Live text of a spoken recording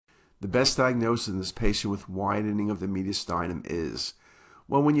The best diagnosis in this patient with widening of the mediastinum is,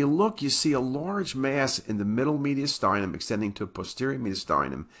 well, when you look, you see a large mass in the middle mediastinum extending to posterior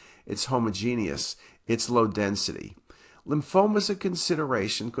mediastinum. It's homogeneous. It's low density. Lymphoma is a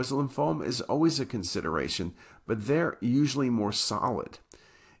consideration because lymphoma is always a consideration, but they're usually more solid.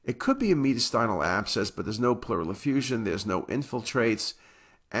 It could be a mediastinal abscess, but there's no pleural effusion, there's no infiltrates,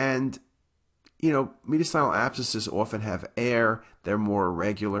 and mediastinal abscesses often have air, they're more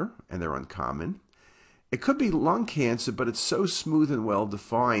irregular, and they're uncommon. It could be lung cancer, but it's so smooth and well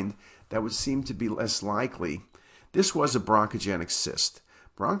defined that would seem to be less likely. This was a bronchogenic cyst.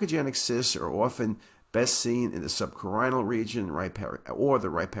 Bronchogenic cysts are often best seen in the subcarinal region or the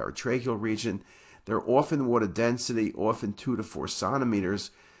right paratracheal region. They're often water density, often 2 to 4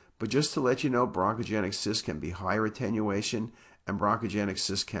 centimeters. But just to let you know, bronchogenic cysts can be higher attenuation and bronchogenic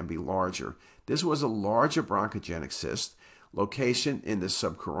cysts can be larger. This was a larger bronchogenic cyst. Location in the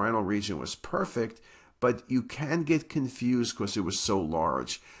subcarinal region was perfect, but you can get confused because it was so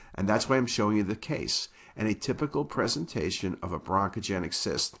large. And that's why I'm showing you the case and a typical presentation of a bronchogenic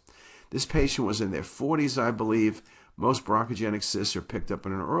cyst. This patient was in their 40s, I believe. Most bronchogenic cysts are picked up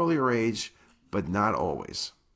at an earlier age, but not always.